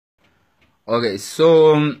Okay,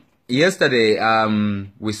 so yesterday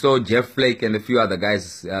we saw Jeff Flake and a few other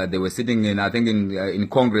guys. They were sitting in, I think, in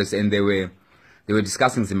Congress, and they were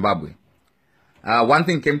discussing Zimbabwe. One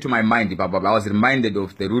thing came to my mind. I was reminded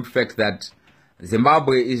of the root fact that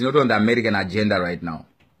Zimbabwe is not on the American agenda right now.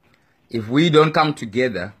 If we don't come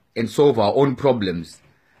together and solve our own problems,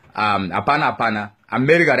 America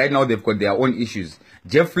right now, they've got their own issues.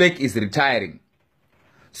 Jeff Flake is retiring.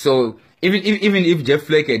 So even if Jeff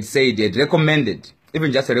Flake had said, had recommended,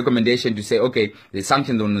 even just a recommendation to say, okay, the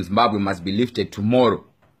sanctions on Zimbabwe must be lifted tomorrow,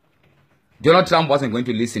 Donald Trump wasn't going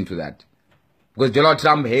to listen to that. Because Donald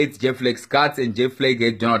Trump hates Jeff Flake's guts and Jeff Flake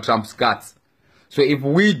hates Donald Trump's guts. So if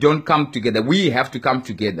we don't come together, we have to come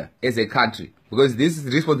together as a country. Because this is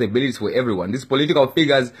responsibility for everyone. These political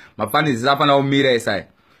figures, Mafunnies zafana umira esai.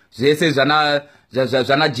 Zvese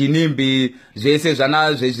zvana jinimbi, zvese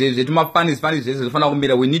zvana Mafunnies zvese zvafana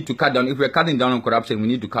umira. We need to cut down. If we're cutting down on corruption, we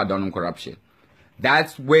need to cut down on corruption.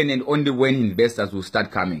 That's when and only when investors will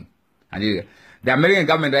start coming. And the American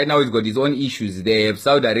government right now has got its own issues. They have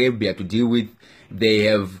Saudi Arabia to deal with. They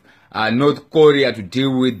have North Korea to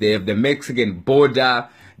deal with. They have the Mexican border.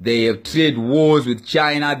 They have trade wars with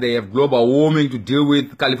China. They have global warming to deal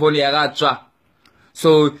with. California, etc.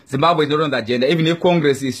 So Zimbabwe is not on the agenda. Even if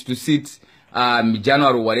Congress is to sit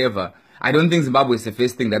January or whatever, I don't think Zimbabwe is the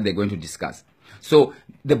first thing that they're going to discuss. So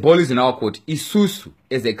the ball is in our court. Isusu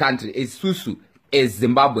as a country, Isusu as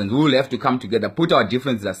Zimbabweans, we will have to come together, put our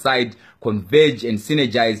differences aside, converge and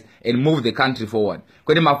synergize and move the country forward.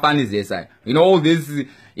 You know, all this,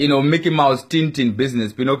 Mickey Mouse, Tintin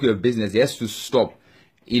business, Pinocchio business has to stop.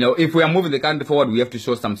 If we are moving the country forward, we have to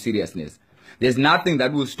show some seriousness. There's nothing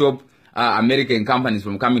that will stop American companies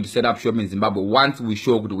from coming to set up shop in Zimbabwe once we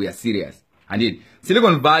show that we are serious. And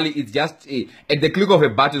Silicon Valley is just, at the click of a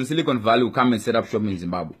button, Silicon Valley will come and set up shop in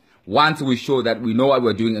Zimbabwe. Once we show that we know what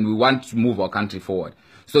we're doing and we want to move our country forward.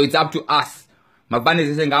 So it's up to us. My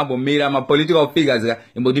political figures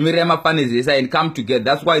and come together.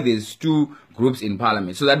 That's why there's two groups in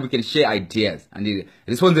parliament, so that we can share ideas. And the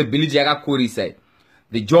responsibility,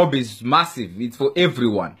 the job is massive. It's for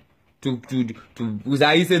everyone. We just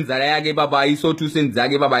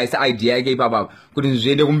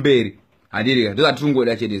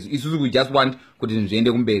want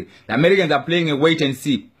the Americans are playing a wait and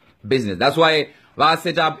see business. That's why we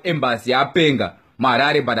set up embassy Penga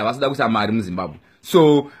Marare but avasada kusa mari mu Zimbabwe.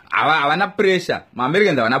 So avana pressure.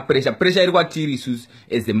 Americans avana pressure. Pressure iri kwatiri isusu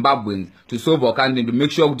as Zimbabweans to solve our country, to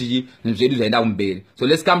make sure kuti zvedu zvaenda kumberi. So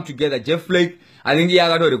let's come together. Jeff Flake, I think he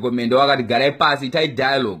akato recommend wakati garai pasi tight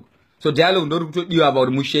dialogue. So dialogue not to you about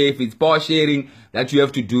mushe, if it's power sharing that you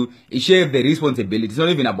have to do, it's share the responsibility. It's not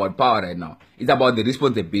even about power right now. It's about the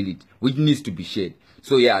responsibility which needs to be shared.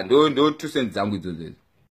 So yeah, don't 2 cents down with this.